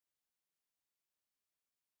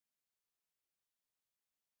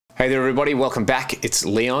Hey there everybody, welcome back. It's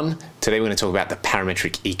Leon. Today we're going to talk about the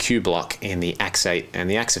parametric EQ block in the AX8 and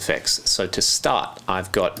the AX8. So to start,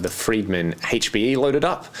 I've got the Friedman HBE loaded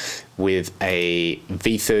up with a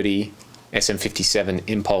V30 SM57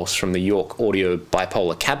 impulse from the York Audio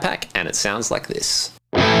bipolar cab pack, and it sounds like this.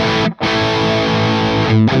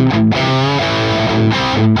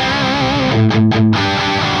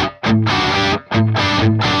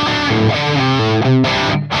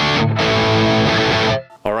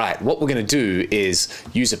 Alright, what we're going to do is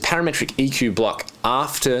use a parametric EQ block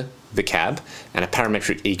after the cab and a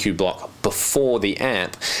parametric EQ block before the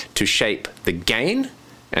amp to shape the gain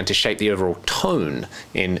and to shape the overall tone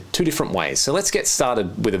in two different ways. So let's get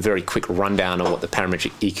started with a very quick rundown on what the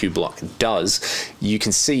parametric EQ block does. You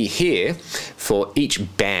can see here for each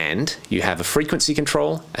band you have a frequency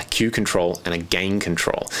control, a Q control, and a gain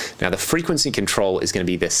control. Now the frequency control is going to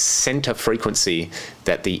be the center frequency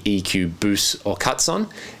that the EQ boosts or cuts on,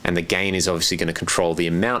 and the gain is obviously going to control the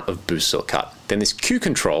amount of boost or cut. Then this Q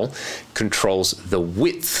control controls the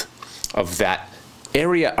width of that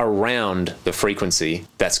area around the frequency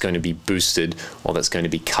that's going to be boosted or that's going to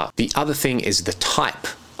be cut. The other thing is the type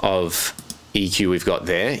of EQ we've got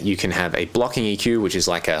there. You can have a blocking EQ, which is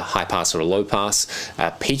like a high pass or a low pass,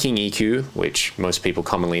 a peaking EQ, which most people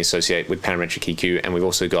commonly associate with parametric EQ, and we've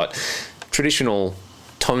also got traditional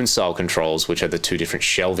tone style controls, which are the two different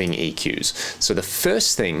shelving EQs. So the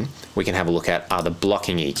first thing we can have a look at are the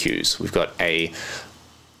blocking EQs. We've got a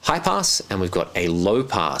high pass and we've got a low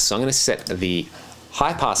pass. So I'm going to set the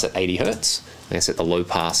high pass at 80 Hertz. I'm going to set the low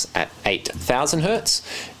pass at 8,000 Hertz,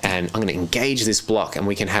 and I'm going to engage this block and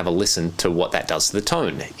we can have a listen to what that does to the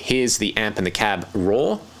tone. Here's the amp and the cab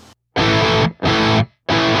raw.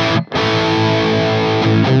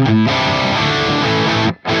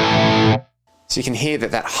 So you can hear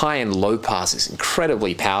that that high and low pass is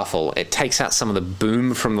incredibly powerful. It takes out some of the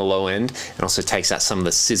boom from the low end and also takes out some of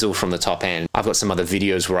the sizzle from the top end. I've got some other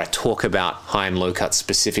videos where I talk about high and low cuts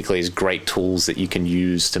specifically as great tools that you can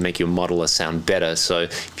use to make your modeler sound better. So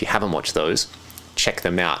if you haven't watched those, check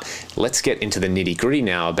them out. Let's get into the nitty-gritty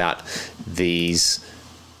now about these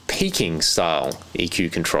peaking style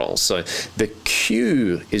EQ controls. So the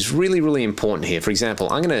Q is really important here. For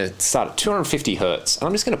example, I'm going to start at 250 Hertz and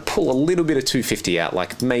I'm just going to pull a little bit of 250 out,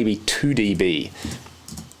 like maybe 2 dB.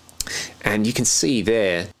 And you can see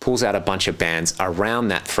there, pulls out a bunch of bands around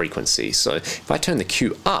that frequency. So if I turn the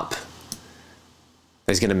Q up,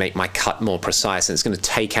 it's going to make my cut more precise and it's going to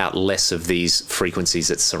take out less of these frequencies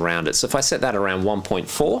that surround it. So if I set that around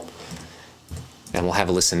 1.4, and we'll have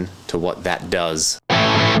a listen to what that does.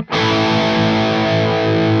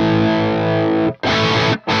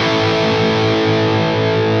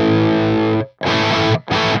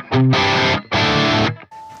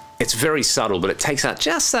 It's very subtle, but it takes out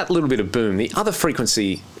just that little bit of boom. The other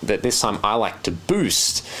frequency that this time I like to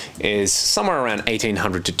boost is somewhere around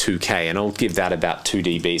 1800 to 2K, and I'll give that about 2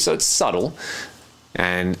 dB. So it's subtle,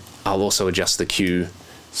 and I'll also adjust the Q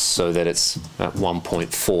so that it's at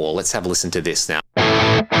 1.4. Let's have a listen to this now.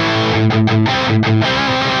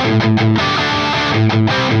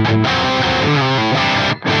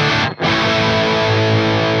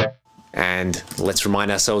 And let's remind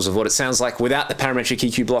ourselves of what it sounds like without the parametric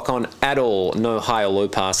EQ block on at all. No high or low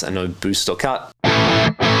pass and no boost or cut.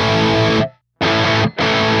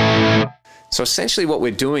 So essentially what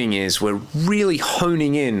we're doing is we're really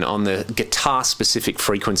honing in on the guitar specific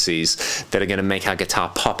frequencies that are going to make our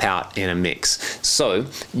guitar pop out in a mix. So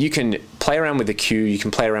you can play around with the Q, you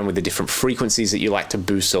can play around with the different frequencies that you like to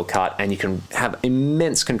boost or cut, and you can have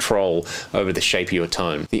immense control over the shape of your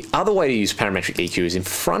tone. The other way to use parametric EQ is in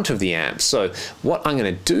front of the amp. So what I'm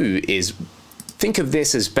going to do is think of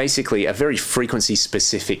this as basically a very frequency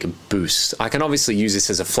specific boost. I can obviously use this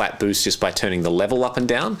as a flat boost just by turning the level up and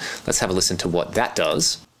down. Let's have a listen to what that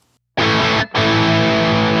does.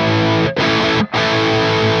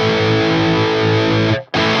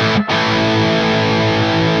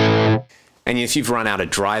 And if you've run out of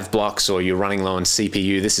drive blocks or you're running low on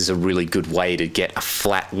CPU, this is a really good way to get a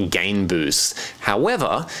flat gain boost.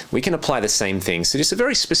 However, we can apply the same thing. So just a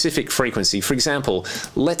very specific frequency. For example,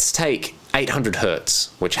 let's take 800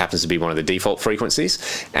 Hertz, which happens to be one of the default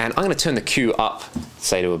frequencies. And I'm going to turn the Q up,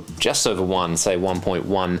 say to just over 1, say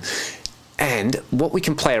 1.1. And what we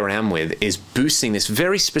can play around with is boosting this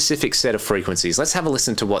very specific set of frequencies. Let's have a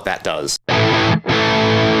listen to what that does.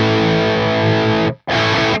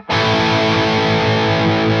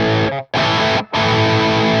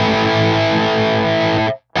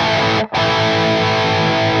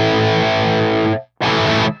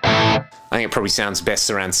 I think it probably sounds best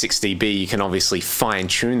around 6 dB. You can obviously fine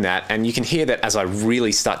tune that, and you can hear that as I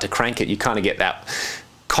really start to crank it, you kind of get that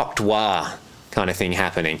cocked wah kind of thing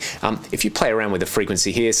happening. If you play around with the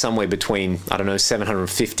frequency here, somewhere between, I don't know,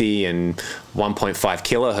 750 and 1.5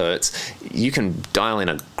 kilohertz, you can dial in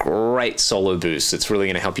a great solo boost that's really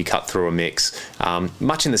going to help you cut through a mix.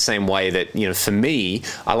 Much in the same way that, you know, for me,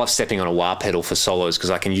 I love stepping on a wah pedal for solos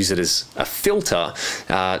because I can use it as a filter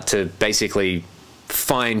to basically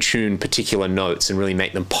fine-tune particular notes and really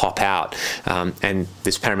make them pop out, and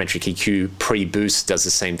this parametric EQ pre-boost does the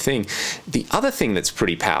same thing. The other thing that's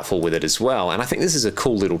pretty powerful with it as well, and I think this is a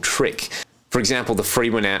cool little trick. For example, the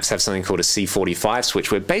Freewin amps have something called a C45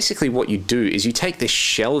 switch, where basically what you do is you take this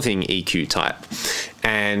shelving EQ type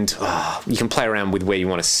and you can play around with where you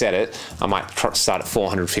want to set it. I might start at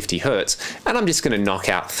 450 hertz and I'm just going to knock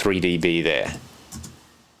out 3 dB there.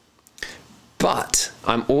 But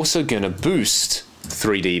I'm also going to boost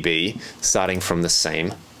 3 dB starting from the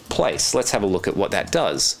same place. Let's have a look at what that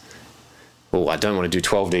does. Oh, I don't want to do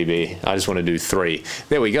 12 dB. I just want to do 3.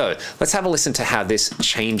 There we go. Let's have a listen to how this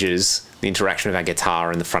changes the interaction of our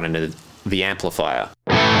guitar and the front end of the amplifier.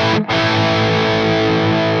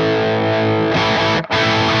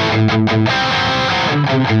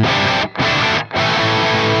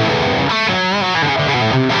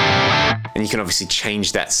 And you can obviously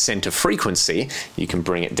change that center frequency. You can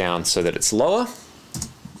bring it down so that it's lower.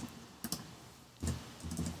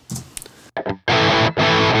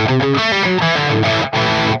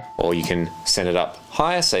 Or you can send it up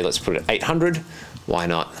higher, say let's put it at 800. Why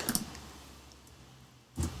not?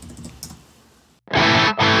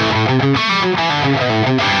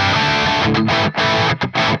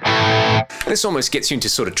 This almost gets you into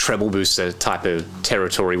sort of treble booster type of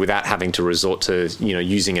territory without having to resort to, you know,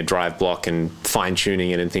 using a drive block and fine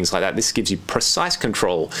tuning it and things like that. This gives you precise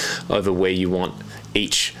control over where you want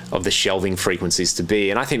each of the shelving frequencies to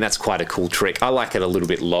be, and I think that's quite a cool trick. I like it a little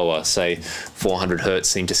bit lower, say 400 hertz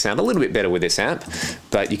seem to sound a little bit better with this amp,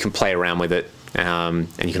 but you can play around with it. And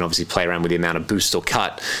you can obviously play around with the amount of boost or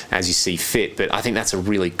cut as you see fit, but I think that's a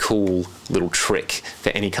really cool little trick for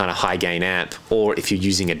any kind of high gain amp. Or if you're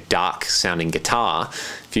using a dark sounding guitar,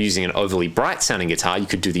 if you're using an overly bright sounding guitar, you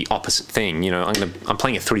could do the opposite thing. You know, I'm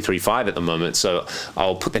playing a 335 at the moment, so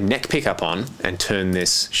I'll put the neck pickup on and turn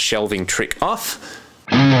this shelving trick off.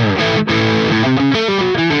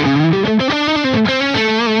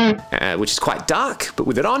 Which is quite dark, but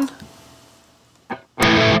with it on,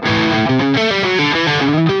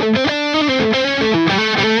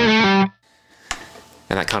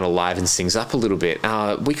 and that kind of livens things up a little bit.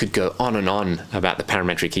 We could go on and on about the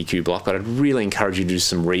parametric EQ block, but I'd really encourage you to do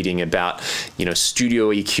some reading about, you know, studio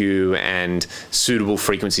EQ and suitable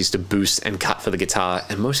frequencies to boost and cut for the guitar,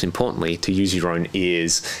 and most importantly, to use your own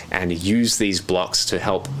ears and use these blocks to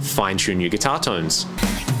help fine-tune your guitar tones.